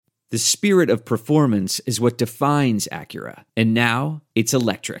The spirit of performance is what defines Acura, and now it's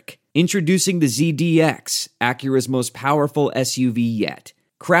electric. Introducing the ZDX, Acura's most powerful SUV yet.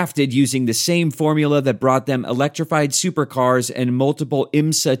 Crafted using the same formula that brought them electrified supercars and multiple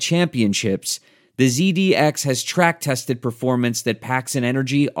IMSA championships, the ZDX has track-tested performance that packs an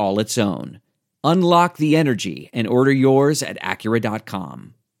energy all its own. Unlock the energy and order yours at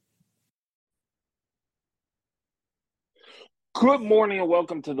Acura.com. Good morning and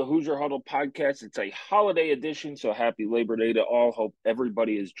welcome to the Hoosier Huddle podcast. It's a holiday edition, so happy Labor Day to all. Hope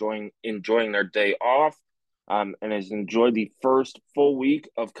everybody is enjoying their day off and has enjoyed the first full week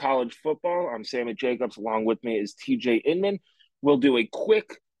of college football. I'm Sammy Jacobs. Along with me is TJ Inman. We'll do a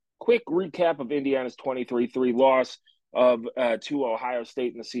quick recap of Indiana's 23-3 loss to Ohio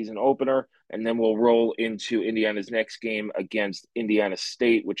State in the season opener, and then we'll roll into Indiana's next game against Indiana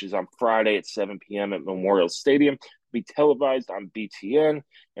State, which is on Friday at 7 p.m. at Memorial Stadium. Be televised on BTN,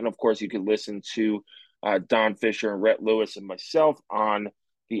 and of course you can listen to Don Fisher and Rhett Lewis and myself on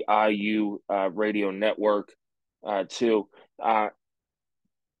the IU radio network too.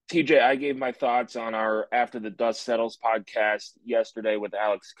 TJ, I gave my thoughts on our After the Dust Settles podcast yesterday with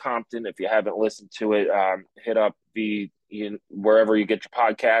Alex Compton. If you haven't listened to it, hit up wherever you get your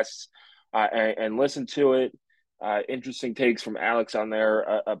podcasts and listen to it. Interesting takes from Alex on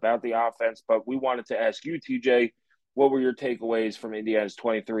there about the offense, but we wanted to ask you, TJ, what were your takeaways from Indiana's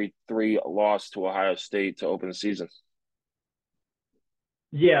 23-3 loss to Ohio State to open the season?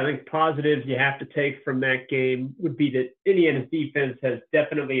 Yeah, I think positives you have to take from that game would be that Indiana's defense has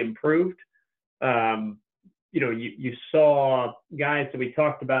definitely improved. You saw guys that we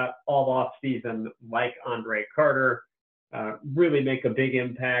talked about all off season, like Andre Carter, really make a big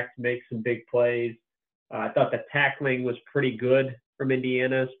impact, make some big plays. I thought the tackling was pretty good from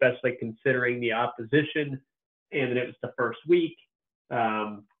Indiana, especially considering the opposition and that it was the first week.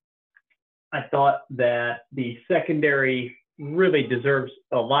 I thought that the secondary really deserves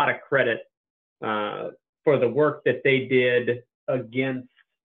a lot of credit for the work that they did against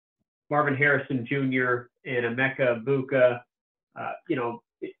Marvin Harrison Jr. and Emeka Egbuka.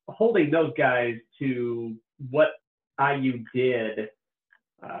 Holding those guys to what IU did,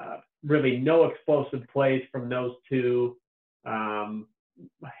 really no explosive plays from those two.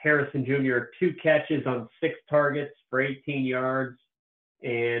 Harrison Jr., 2 catches on 6 targets for 18 yards,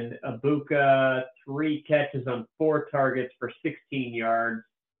 and Egbuka, 3 catches on 4 targets for 16 yards.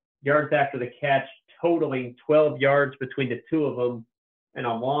 Yards after the catch totaling 12 yards between the two of them, and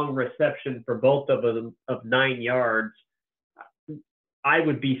a long reception for both of them of 9 yards. I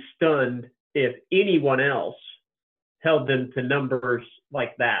would be stunned if anyone else held them to numbers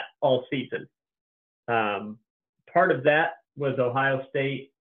like that all season. Part of that was Ohio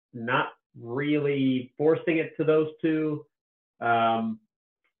State not really forcing it to those two.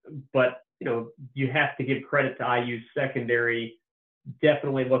 But, you have to give credit to IU's secondary.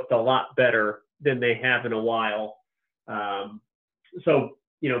 Definitely looked a lot better than they have in a while. So,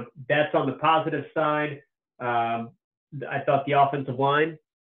 that's on the positive side. I thought the offensive line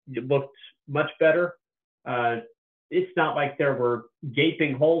looked much better. It's not like there were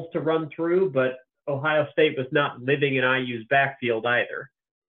gaping holes to run through, but Ohio State was not living in IU's backfield either.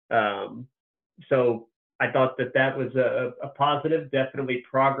 So I thought that was a positive, definitely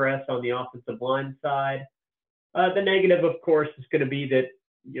progress on the offensive line side. The negative, of course, is going to be that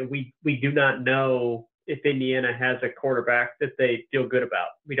we do not know if Indiana has a quarterback that they feel good about.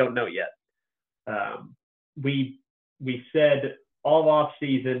 We don't know yet. We said all off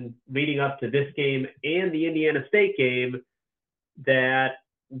season leading up to this game and the Indiana State game that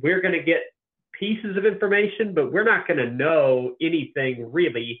we're going to get pieces of information, but we're not going to know anything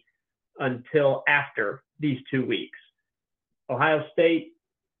really until after these 2 weeks. Ohio State,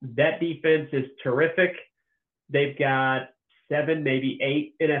 that defense is terrific. They've got 7, maybe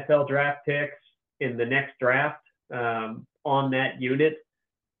 8 NFL draft picks in the next draft on that unit.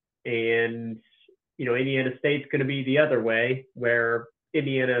 And, Indiana State's going to be the other way, where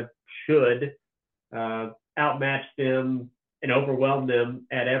Indiana should outmatch them and overwhelm them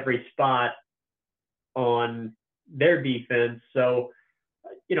at every spot on their defense. So,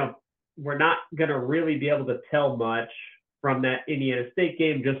 we're not going to really be able to tell much from that Indiana State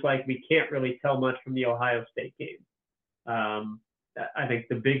game, just like we can't really tell much from the Ohio State game. I think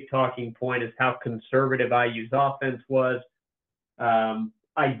the big talking point is how conservative IU's offense was.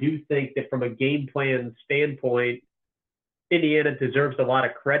 I do think that from a game plan standpoint, Indiana deserves a lot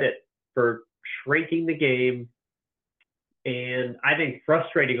of credit for shrinking the game and I think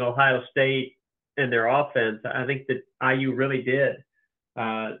frustrating Ohio State and their offense. I think that IU really did.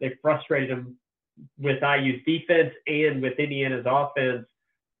 They frustrated them with IU's defense and with Indiana's offense.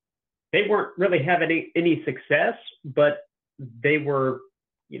 they weren't really having any success, but they were,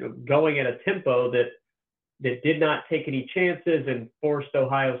 going at a tempo that did not take any chances and forced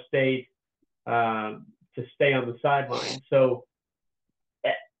Ohio State to stay on the sideline. So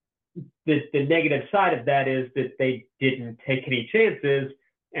the negative side of that is that they didn't take any chances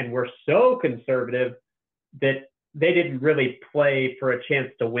and were so conservative that they didn't really play for a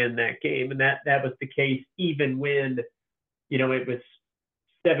chance to win that game. And that was the case even when, it was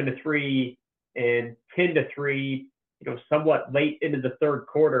 7-3 and 10-3, somewhat late into the third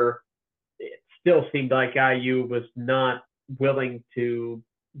quarter. It still seemed like IU was not willing to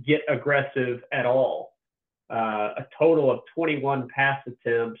get aggressive at all. A total of 21 pass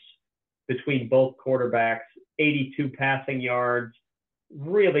attempts between both quarterbacks, 82 passing yards,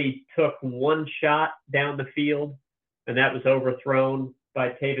 really took one shot down the field, and that was overthrown by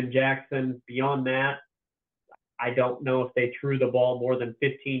Taven Jackson. Beyond that, I don't know if they threw the ball more than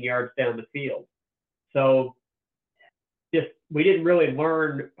 15 yards down the field. So we didn't really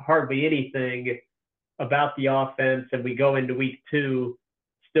learn hardly anything about the offense, and we go into week 2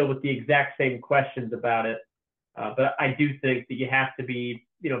 still with the exact same questions about it. But I do think that you have to be,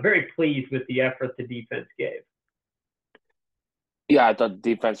 very pleased with the effort the defense gave. Yeah, I thought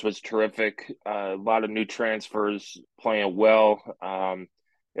the defense was terrific. A lot of new transfers playing well.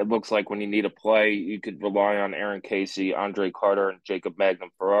 It looks like when you need a play, you could rely on Aaron Casey, Andre Carter, and Jacob Magnum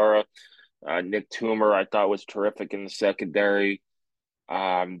Ferrara. Nick Toomer, I thought, was terrific in the secondary.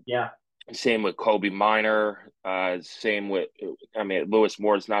 Yeah. Same with Kobe Minor. Same with, Lewis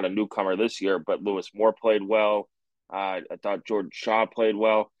Moore's not a newcomer this year, but Lewis Moore played well. I thought Jordan Shaw played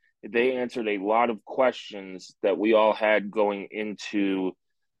well. They answered a lot of questions that we all had going into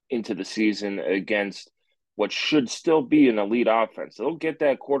the season against what should still be an elite offense. They'll get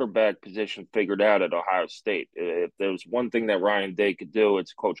that quarterback position figured out at Ohio State. If there's one thing that Ryan Day could do,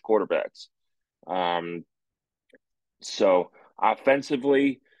 it's coach quarterbacks. So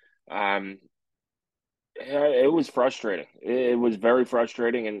offensively, it was frustrating. It was very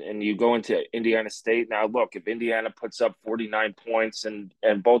frustrating. And you go into Indiana State. Now, look, if Indiana puts up 49 points and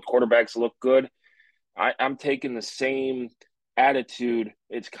both quarterbacks look good, I'm taking the same attitude.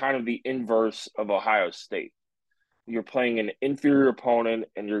 It's kind of the inverse of Ohio State. You're playing an inferior opponent,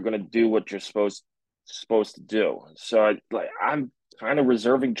 and you're going to do what you're supposed to do. So I'm kind of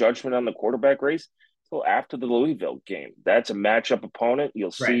reserving judgment on the quarterback race until after the Louisville game. That's a matchup opponent.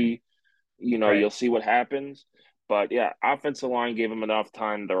 You'll see, You'll see what happens. But yeah, offensive line gave them enough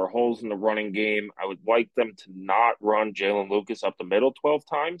time. There are holes in the running game. I would like them to not run Jalen Lucas up the middle 12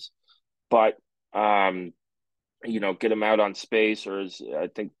 times, but get him out on space, or as I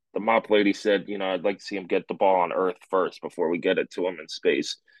think the mop lady said, I'd like to see him get the ball on earth first before we get it to him in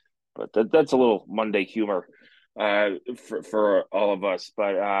space. But that's a little Monday humor for all of us.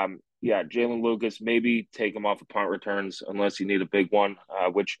 But yeah, Jalen Lucas, maybe take him off of punt returns unless you need a big one,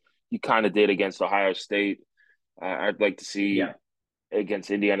 which you kind of did against Ohio State. I'd like to see against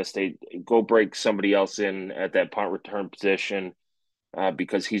Indiana State, go break somebody else in at that punt return position.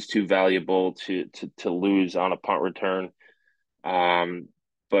 Because he's too valuable to lose on a punt return.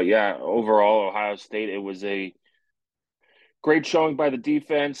 But yeah, overall, Ohio State, it was a great showing by the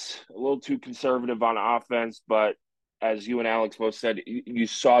defense, a little too conservative on offense. But as you and Alex both said, you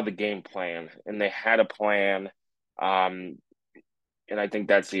saw the game plan, and they had a plan. And I think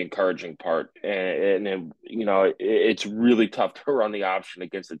that's the encouraging part. And it's really tough to run the option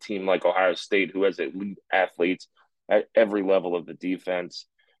against a team like Ohio State, who has elite athletes at every level of the defense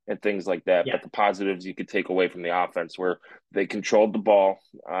and things like that. Yeah. But the positives you could take away from the offense where they controlled the ball.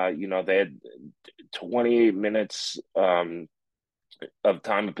 They had 28 minutes of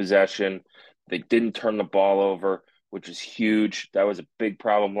time of possession. They didn't turn the ball over, which is huge. That was a big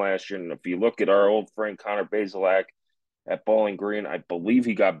problem last year. And if you look at our old friend Connor Bazelak at Bowling Green, I believe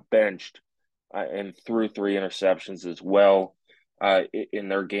he got benched and threw 3 interceptions as well in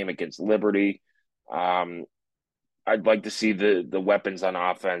their game against Liberty. I'd like to see the weapons on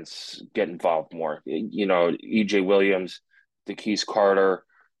offense get involved more. EJ Williams, DeKeese Carter,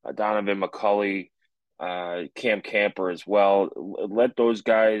 Donovan McCulley, Cam Camper as well. Let those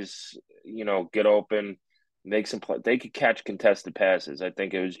guys, get open, make some play. They could catch contested passes. I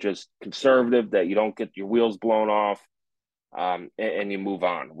think it was just conservative that you don't get your wheels blown off, and you move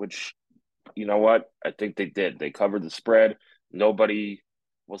on, which, you know what? I think they did. They covered the spread.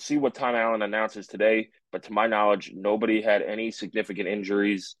 We'll see what Tom Allen announces today, but to my knowledge, nobody had any significant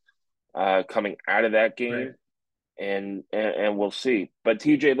injuries coming out of that game, and we'll see. But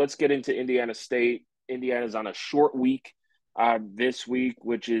TJ, let's get into Indiana State. Indiana's on a short week this week,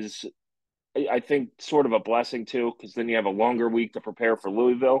 which is, I think, sort of a blessing too, because then you have a longer week to prepare for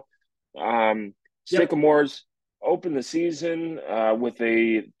Louisville. Yep. Sycamores opened the season with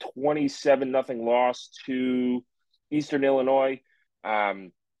a 27-0 loss to Eastern Illinois.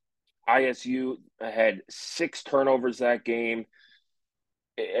 ISU had 6 turnovers that game,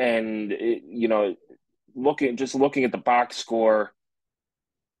 and looking at the box score,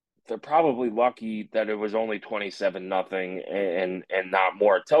 they're probably lucky that it was only 27-0 and not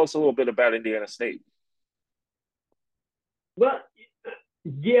more. Tell us a little bit about Indiana State. Well,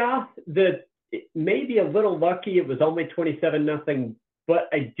 yeah, maybe a little lucky it was only 27-0, but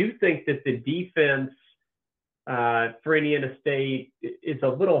I do think that the defense for Indiana State is a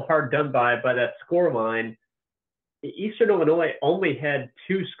little hard done by that score line. Eastern Illinois only had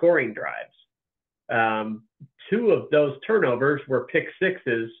 2 scoring drives. 2 of those turnovers were pick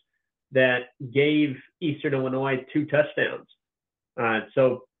sixes that gave Eastern Illinois 2 touchdowns.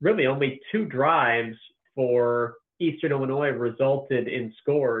 So really only 2 drives for Eastern Illinois resulted in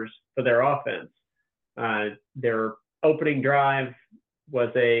scores for their offense. Their opening drive was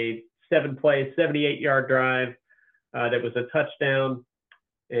a 7-play, 78-yard drive that was a touchdown.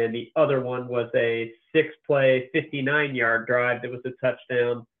 And the other one was a 6-play, 59-yard drive that was a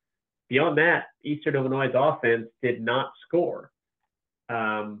touchdown. Beyond that, Eastern Illinois' offense did not score.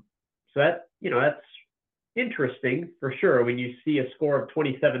 So that's interesting for sure when you see a score of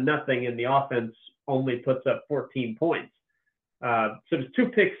 27-0 and the offense only puts up 14 points. So there's 2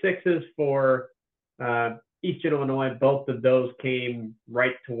 pick sixes for Eastern Illinois. Both of those came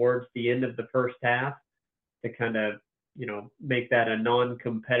right towards the end of the first half to kind of, make that a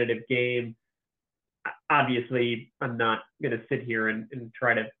non-competitive game. Obviously, I'm not going to sit here and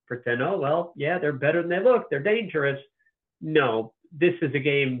try to pretend, oh, well, yeah, they're better than they look. They're dangerous. No, this is a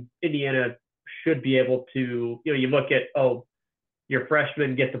game Indiana should be able to, you look at, your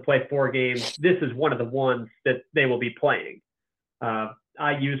freshmen get to play 4 games. This is one of the ones that they will be playing.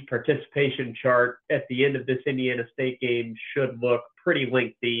 I use participation chart at the end of this Indiana State game should look pretty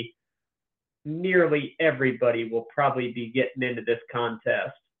lengthy. Nearly everybody will probably be getting into this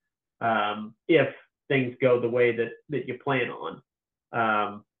contest if things go the way that you plan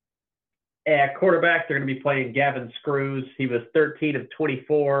on. At quarterback, they're going to be playing Gavin Screws. He was 13 of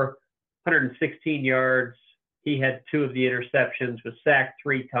 24, 116 yards. He had 2 of the interceptions, was sacked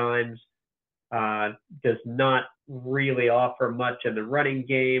 3 times. Does not really offer much in the running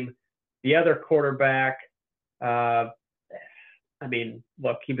game. The other quarterback, look,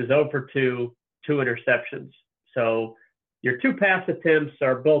 he was 0 for 2 interceptions. So your 2 pass attempts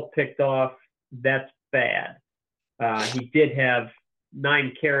are both picked off. That's bad. He did have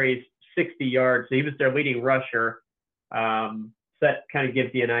 9 carries, 60 yards. So he was their leading rusher. So that kind of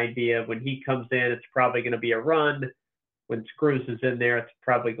gives you an idea. When he comes in, it's probably going to be a run. When Screws is in there, it's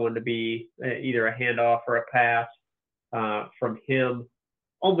probably going to be either a handoff or a pass from him.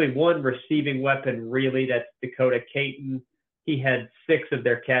 Only 1 receiving weapon, really. That's Dakota Caton. He had 6 of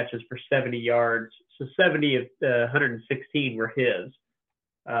their catches for 70 yards. So 70 of the 116 were his.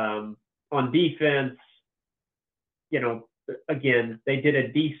 On defense, again, they did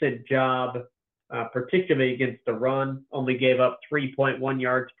a decent job, particularly against the run. Only gave up 3.1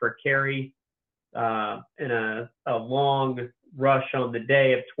 yards per carry and a long rush on the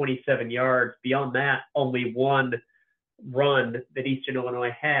day of 27 yards. Beyond that, only 1 run that Eastern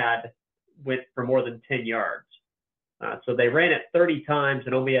Illinois had went for more than 10 yards. So they ran it 30 times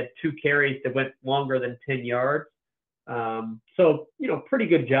and only had 2 carries that went longer than 10 yards. So, pretty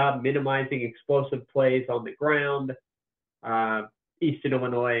good job minimizing explosive plays on the ground. Eastern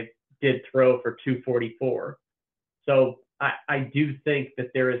Illinois did throw for 244. So I do think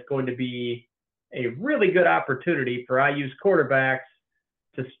that there is going to be a really good opportunity for IU's quarterbacks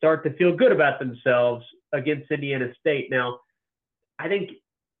to start to feel good about themselves against Indiana State. Now, I think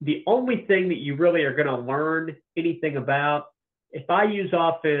the only thing that you really are going to learn anything about, if IU's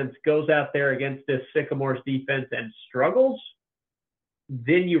offense goes out there against this Sycamores defense and struggles,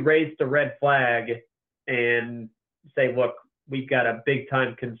 then you raise the red flag and say, look, we've got a big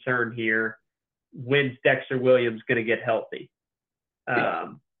time concern here. When's Dexter Williams going to get healthy?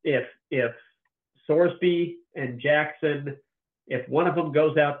 If Sorsby and Jackson, if one of them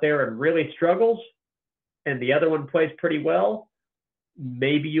goes out there and really struggles and the other one plays pretty well,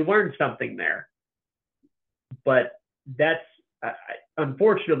 maybe you learn something there. But that's,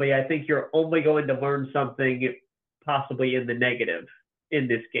 unfortunately, I think you're only going to learn something possibly in the negative in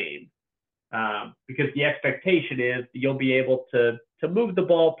this game. Because the expectation is you'll be able to move the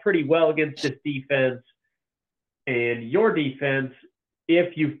ball pretty well against this defense. And your defense,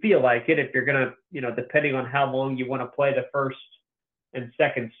 if you feel like it, if you're going to, depending on how long you want to play the first and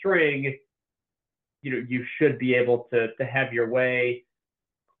second string, you should be able to have your way.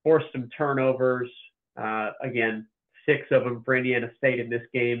 forced some turnovers. Again, 6 of them for Indiana State in this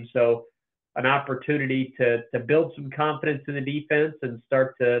game. So an opportunity to build some confidence in the defense and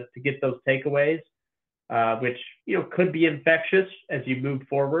start to get those takeaways, which, could be infectious as you move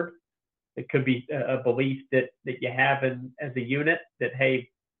forward. It could be a belief that you have as a unit that, hey,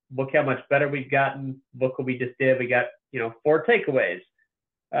 look how much better we've gotten. Look what we just did. We got, 4 takeaways.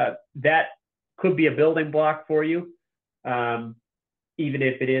 That could be a building block for you, even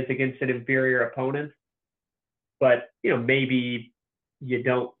if it is against an inferior opponent. But, maybe you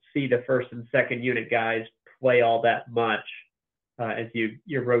don't see the first and second unit guys play all that much as you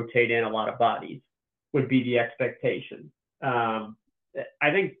rotate in a lot of bodies would be the expectation.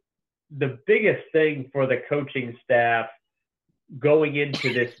 I think the biggest thing for the coaching staff going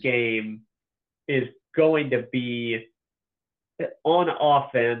into this game is going to be on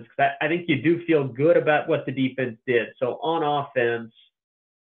offense. I think you do feel good about what the defense did. So on offense,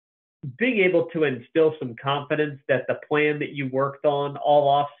 being able to instill some confidence that the plan that you worked on all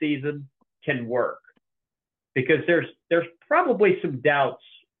off season can work, because there's probably some doubts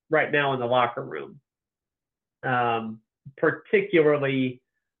right now in the locker room, particularly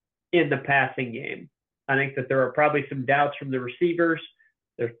in the passing game. I think that there are probably some doubts from the receivers.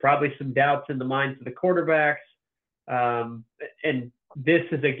 There's probably some doubts in the minds of the quarterbacks. And this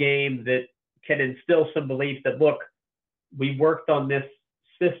is a game that can instill some belief that, look, we worked on this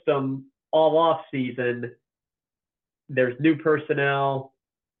system all off season. There's new personnel.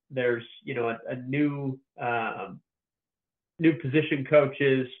 There's, a new position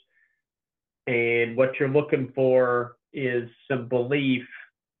coaches. And what you're looking for is some belief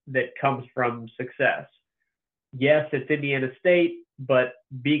that comes from success. Yes, it's Indiana State, but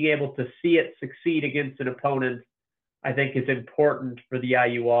being able to see it succeed against an opponent, I think, is important for the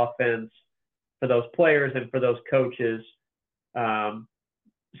IU offense, for those players and for those coaches.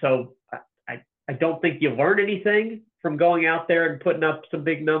 So I don't think you learn anything from going out there and putting up some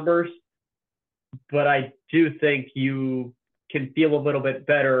big numbers, but I do think you can feel a little bit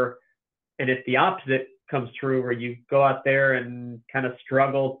better. And if the opposite comes true, where you go out there and kind of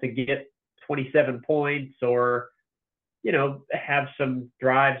struggle to get 27 points, or, have some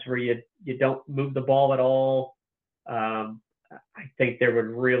drives where you don't move the ball at all, I think there would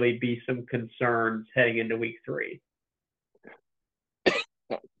really be some concerns heading into week 3.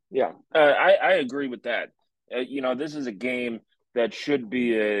 Yeah, I agree with that. This is a game that should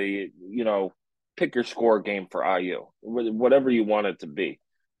be a, pick your score game for IU, whatever you want it to be.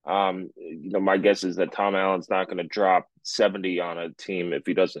 My guess is that Tom Allen's not going to drop 70 on a team if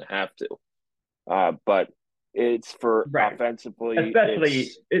he doesn't have to. But it's for right. Offensively. Especially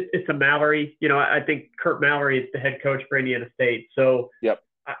it's a Mallory. I think Kurt Mallory is the head coach for Indiana State. So yep.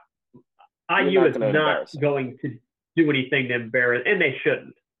 IU is not going to do anything to embarrass, and they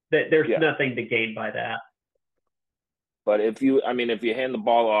shouldn't. There's nothing to gain by that. But if you hand the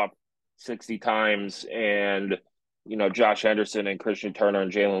ball off 60 times and, Josh Henderson and Christian Turner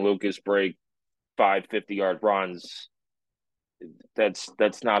and Jalen Lucas break 5 50-yard runs, that's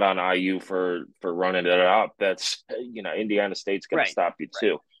not on IU for running it up. That's, Indiana State's going to stop you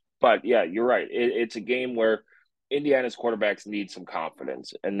too. But, yeah, you're right. It's a game where Indiana's quarterbacks need some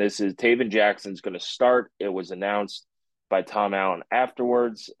confidence. And this is Taven Jackson's going to start. It was announced by Tom Allen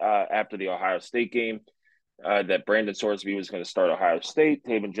afterwards, after the Ohio State game, that Brandon Sorsby was going to start Ohio State.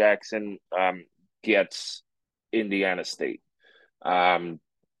 Taven Jackson gets Indiana State.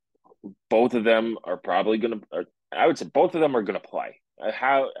 Both of them are probably going to – I would say both of them are going to play.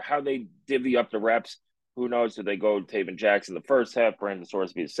 How they divvy up the reps, who knows? Did they go Taven Jackson the first half, Brandon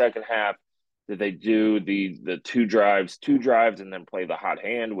Sorsby the second half? Did they do the two drives, and then play the hot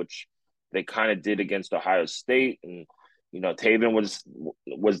hand, which they kind of did against Ohio State? And Taven was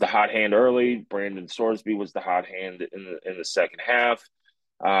the hot hand early. Brandon Sorsby was the hot hand in the second half.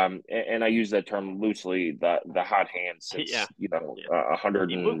 And I use that term loosely, the hot hand, since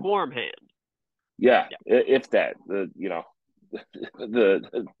 100 and lukewarm hand. Yeah, if that,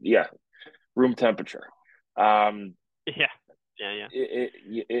 room temperature.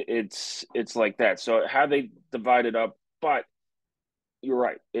 It's like that. So how they divide it up, but you're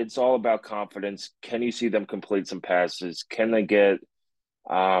right. It's all about confidence. Can you see them complete some passes? Can they get,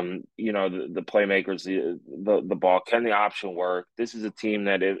 the playmakers, the ball? Can the option work? This is a team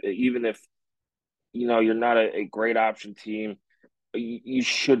that even if, you're not a great option team, you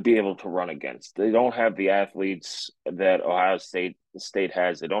should be able to run against. They don't have the athletes that Ohio State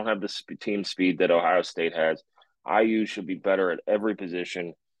has. They don't have the team speed that Ohio State has. IU should be better at every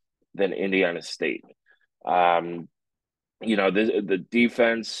position than Indiana State. The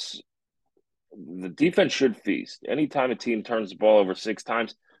defense should feast. Anytime a team turns the ball over 6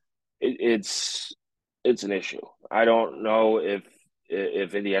 times, it's an issue. I don't know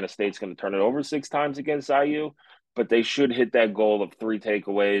if Indiana State's going to turn it over 6 times against IU, but they should hit that goal of 3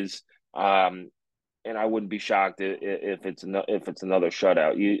 takeaways. And I wouldn't be shocked if it's another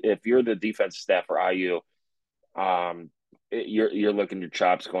shutout. If you're the defensive staff for IU, um, you're licking your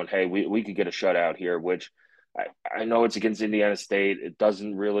chops, going, "Hey, we could get a shutout here." Which I know it's against Indiana State. It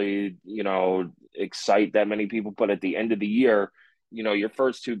doesn't really excite that many people, but at the end of the year, your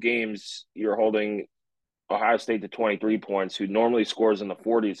first 2 games, you're holding Ohio State to 23 points, who normally scores in the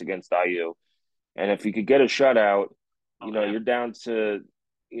 40s against IU. And if you could get a shutout, you're down to,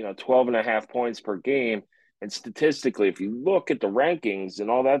 12 and a half points per game. And statistically, if you look at the rankings and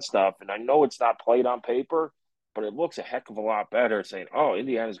all that stuff, and I know it's not played on paper, but it looks a heck of a lot better saying, oh,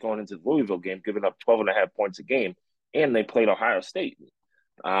 Indiana's going into the Louisville game, giving up 12 and a half points a game, and they played Ohio State.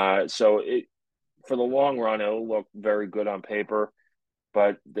 So for the long run, it'll look very good on paper,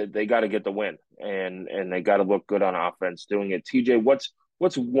 but they got to get the win, and they got to look good on offense doing it. TJ,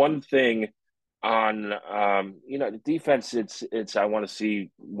 what's one thing on the defense? It's I want to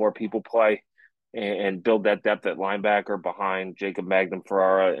see more people play and build that depth at linebacker behind Jacob Magnum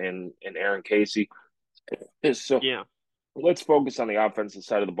Ferrara and Aaron Casey. So Yeah. let's focus on the offensive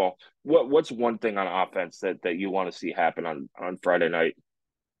side of the ball. What's one thing on offense that you want to see happen on Friday night?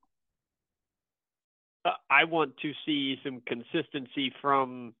 I want to see some consistency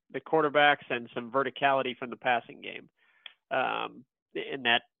from the quarterbacks and some verticality from the passing game. And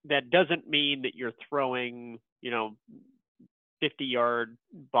that doesn't mean that you're throwing, 50-yard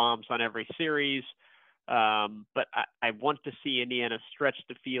bombs on every series. But I want to see Indiana stretch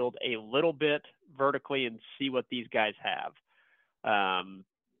the field a little bit vertically and see what these guys have.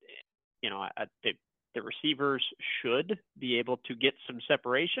 The receivers should be able to get some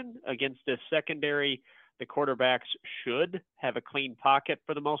separation against this secondary. The quarterbacks should have a clean pocket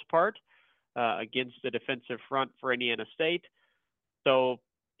for the most part against the defensive front for Indiana State. So,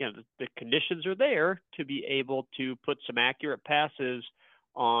 the conditions are there to be able to put some accurate passes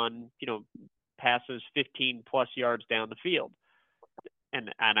on, passes 15 plus yards down the field.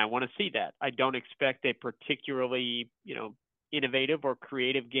 And I want to see that. I don't expect a particularly, innovative or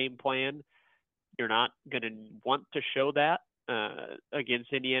creative game plan. You're not going to want to show that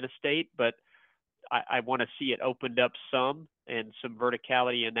against Indiana State, but I want to see it opened up some and some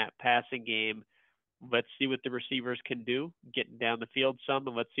verticality in that passing game. Let's see what the receivers can do, getting down the field some,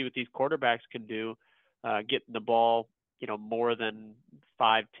 and let's see what these quarterbacks can do, getting the ball, more than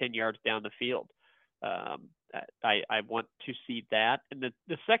 5-10 yards down the field. I want to see that. And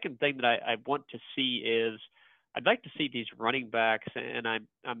the second thing that I want to see is I'd like to see these running backs, and I'm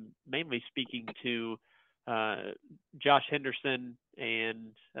mainly speaking to Josh Henderson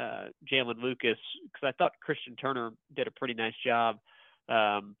and Jalen Lucas, because I thought Christian Turner did a pretty nice job.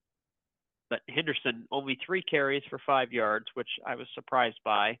 But Henderson, only 3 carries for 5 yards, which I was surprised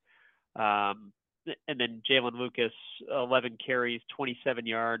by. And then Jalen Lucas, 11 carries, 27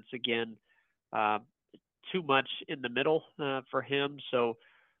 yards. Again, too much in the middle for him. So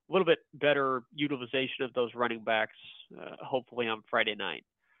a little bit better utilization of those running backs, hopefully on Friday night.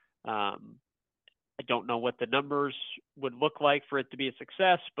 I don't know what the numbers would look like for it to be a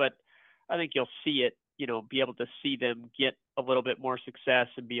success, but I think you'll see it, be able to see them get a little bit more success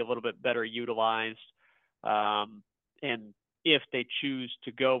and be a little bit better utilized. And if they choose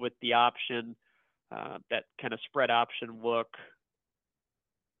to go with the option, that kind of spread option look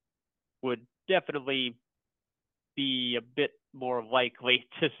would definitely be a bit more likely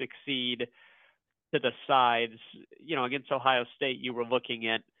to succeed to the sides. Against Ohio State, you were looking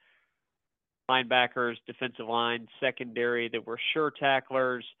at linebackers, defensive line, secondary that were sure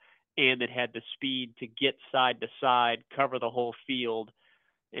tacklers and that had the speed to get side to side, cover the whole field.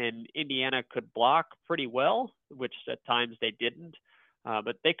 And Indiana could block pretty well, which at times they didn't.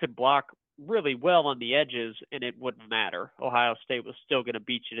 But they could block really well on the edges, and it wouldn't matter. Ohio State was still going to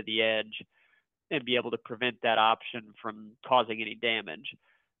beat you to the edge and be able to prevent that option from causing any damage.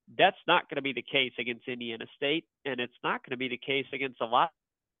 That's not going to be the case against Indiana State, and it's not going to be the case against a lot.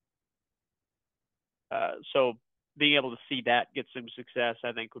 So being able to see that get some success,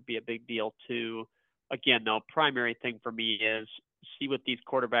 I think, would be a big deal too. Again, though, primary thing for me is see what these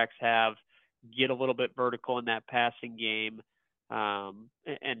quarterbacks have, get a little bit vertical in that passing game,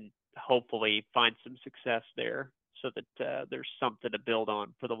 and hopefully find some success there so that there's something to build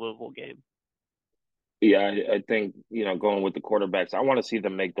on for the Louisville game. Yeah, I think, going with the quarterbacks, I want to see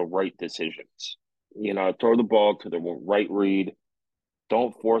them make the right decisions. Throw the ball to the right read.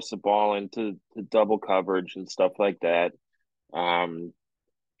 Don't force the ball into the double coverage and stuff like that.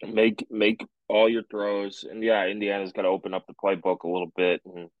 Make all your throws. And yeah, Indiana's got to open up the playbook a little bit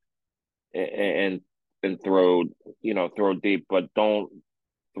and throw deep, but don't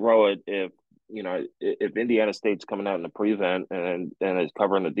throw it if Indiana State's coming out in the prevent and is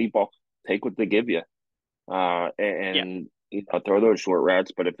covering the deep ball, take what they give you, Yeah. and throw those short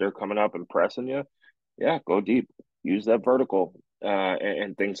routes. But if they're coming up and pressing you, yeah, go deep, use that vertical,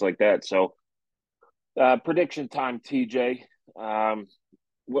 and things like that. So, prediction time, TJ.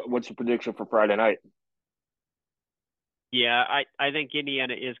 What's your prediction for Friday night? Yeah, I think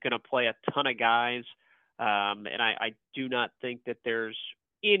Indiana is going to play a ton of guys, and I do not think that there's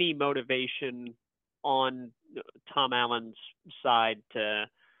any motivation on Tom Allen's side to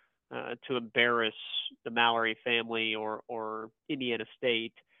embarrass the Mallory family or Indiana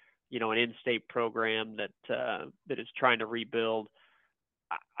State, an in-state program that is trying to rebuild.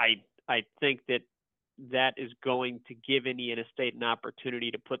 I think that is going to give Indiana State an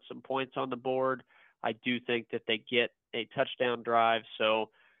opportunity to put some points on the board. I do think that they get a touchdown drive. So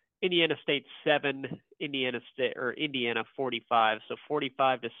Indiana State 7, Indiana 45. So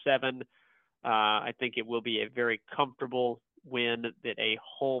 45-7. I think it will be a very comfortable win that a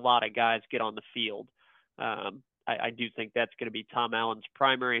whole lot of guys get on the field. I do think that's going to be Tom Allen's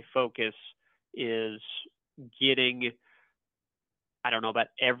primary focus is getting, I don't know about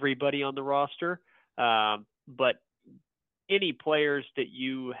everybody on the roster, but any players that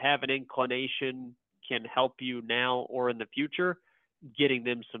you have an inclination can help you now or in the future, getting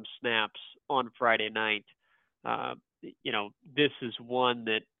them some snaps on Friday night. This is one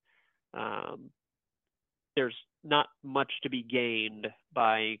that there's not much to be gained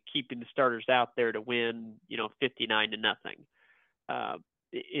by keeping the starters out there to win, 59-0.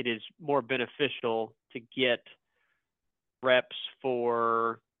 It is more beneficial to get reps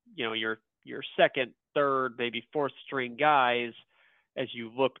for, your second, third, maybe fourth string guys as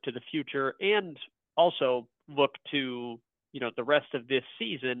you look to the future and also look to, the rest of this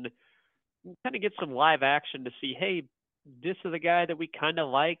season, kind of get some live action to see, hey, this is a guy that we kind of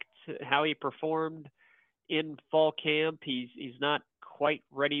liked how he performed in fall camp. He's not quite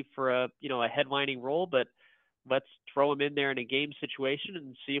ready for a headlining role, but let's throw him in there in a game situation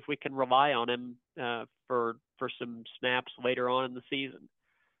and see if we can rely on him for some snaps later on in the season.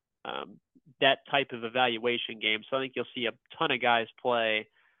 That type of evaluation game. So I think you'll see a ton of guys play.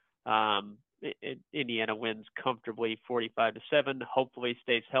 Indiana wins comfortably 45-7. Hopefully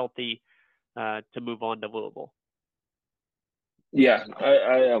stays healthy to move on to Louisville. Yeah,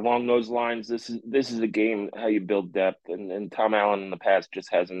 I along those lines, this is a game how you build depth, and Tom Allen in the past just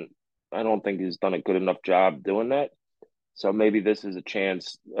hasn't. I don't think he's done a good enough job doing that. So maybe this is a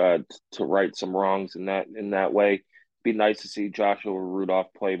chance to right some wrongs in that way. It'd be nice to see Joshua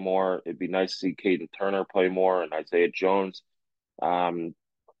Rudolph play more. It'd be nice to see Caden Turner play more and Isaiah Jones. Um,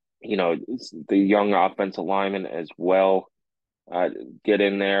 the young offensive lineman as well. Get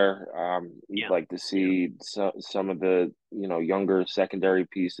in there. You'd like to see some of the younger secondary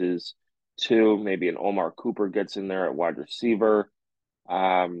pieces too. Maybe an Omar Cooper gets in there at wide receiver.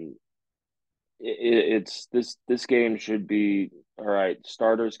 Um, it's this game should be all right.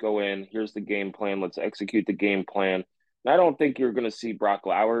 Starters go in. Here's the game plan. Let's execute the game plan. And I don't think you're going to see Brock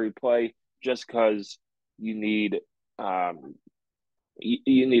Lowry play just because you need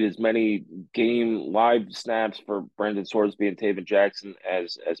you need as many game live snaps for Brendan Sorsby and Taven Jackson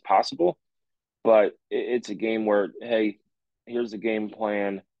as possible. But it's a game where, hey, here's the game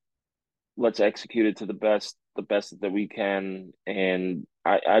plan. Let's execute it to the best that we can. And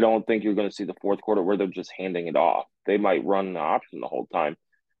I don't think you're going to see the fourth quarter where they're just handing it off. They might run the option the whole time,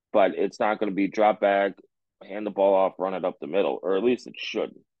 but it's not going to be drop back, hand the ball off, run it up the middle, or at least it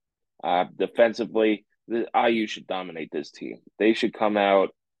shouldn't. Defensively, the IU should dominate this team. They should come out.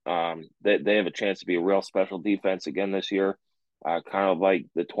 They have a chance to be a real special defense again this year, kind of like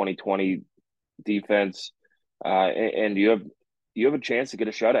the 2020 defense. And you have a chance to get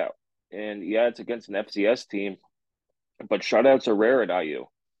a shutout. And yeah, it's against an FCS team, but shutouts are rare at IU.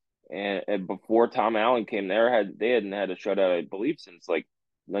 And before Tom Allen came there, they hadn't had a shutout, I believe, since like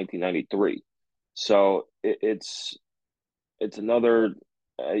 1993. So it's another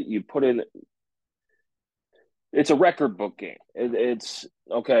you put in. It's a record book game. It's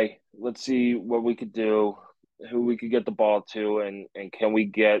okay. Let's see what we could do, who we could get the ball to, and can we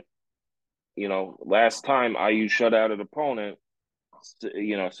get, last time IU shut out an opponent,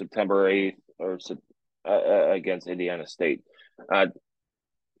 September 8th or against Indiana State. I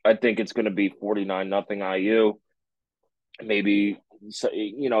think it's going to be 49-0 IU. Maybe it's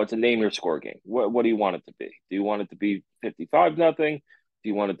a name your score game. What do you want it to be? Do you want it to be 55-0? Do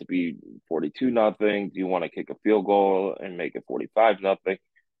you want it to be 42-0? Do you want to kick a field goal and make it 45-0? It's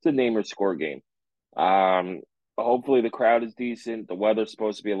a name or score game. Hopefully the crowd is decent. The weather's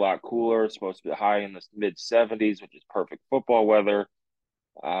supposed to be a lot cooler. It's supposed to be high in the mid 70s, which is perfect football weather.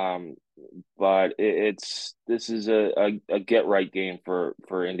 Um, but this is a get right game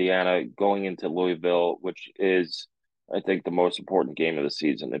for Indiana going into Louisville, which is I think the most important game of the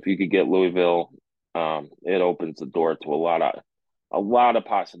season. If you could get Louisville, it opens the door to a lot of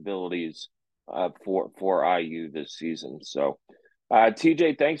possibilities for IU this season. So,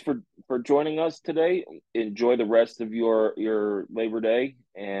 TJ, thanks for joining us today. Enjoy the rest of your Labor Day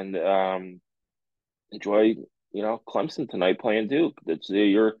and enjoy Clemson tonight playing Duke. That's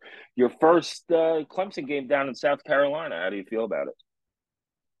your first Clemson game down in South Carolina. How do you feel about it?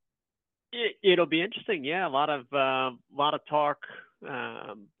 It'll be interesting. Yeah, a lot of talk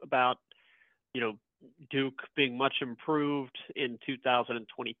about Duke being much improved in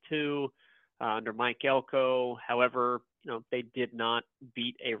 2022 under Mike Elko. However, they did not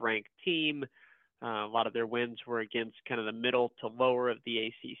beat a ranked team. A lot of their wins were against kind of the middle to lower of the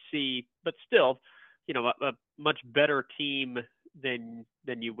ACC, but still, a much better team than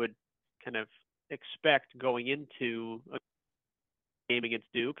you would kind of expect going into a game against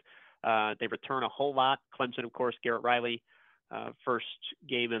Duke. They return a whole lot. Clemson, of course, Garrett Riley, first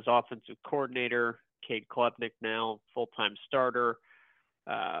game as offensive coordinator. Cade Klubnik now full-time starter.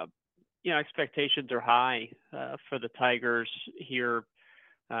 Expectations are high for the Tigers here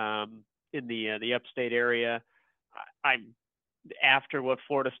in the upstate area. I'm after what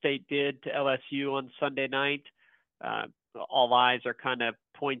Florida State did to LSU on Sunday night. All eyes are kind of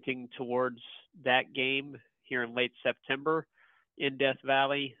pointing towards that game here in late September in Death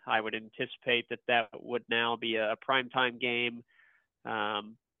Valley. I would anticipate that would now be a primetime game.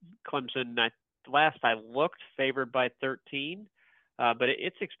 Clemson, last I looked, favored by 13. But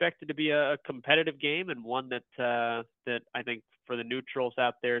it's expected to be a competitive game and one that I think for the neutrals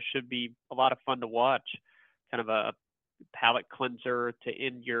out there should be a lot of fun to watch. Kind of a palate cleanser to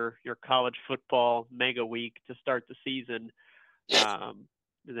end your college football mega week to start the season. And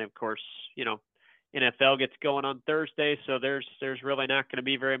then of course, NFL gets going on Thursday, so there's really not going to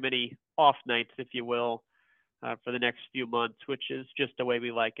be very many off nights, if you will, for the next few months, which is just the way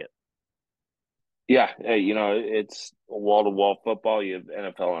we like it. Yeah, it's wall-to-wall football. You have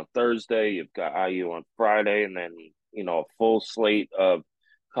NFL on Thursday, you've got IU on Friday, and then, a full slate of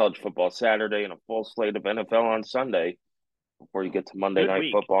college football Saturday and a full slate of NFL on Sunday before you get to Monday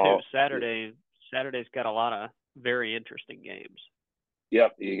Night Football. Too. Saturday's got a lot of very interesting games.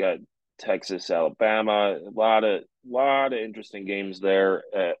 Yep, you got Texas, Alabama, a lot of interesting games there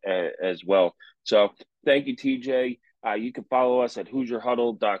as well. So thank you, TJ. You can follow us at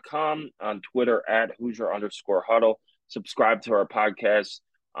HoosierHuddle.com, on Twitter at Hoosier_Huddle. Subscribe to our podcast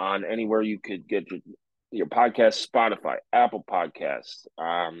on anywhere you could get your podcast, Spotify, Apple Podcasts.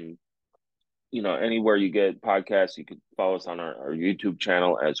 Anywhere you get podcasts, you can follow us on our YouTube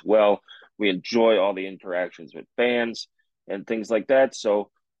channel as well. We enjoy all the interactions with fans and things like that. So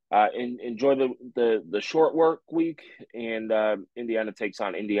enjoy the short work week, and Indiana takes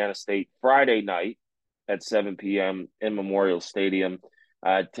on Indiana State Friday night at 7 p.m. in Memorial Stadium,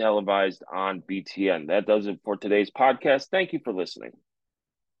 televised on BTN. That does it for today's podcast. Thank you for listening.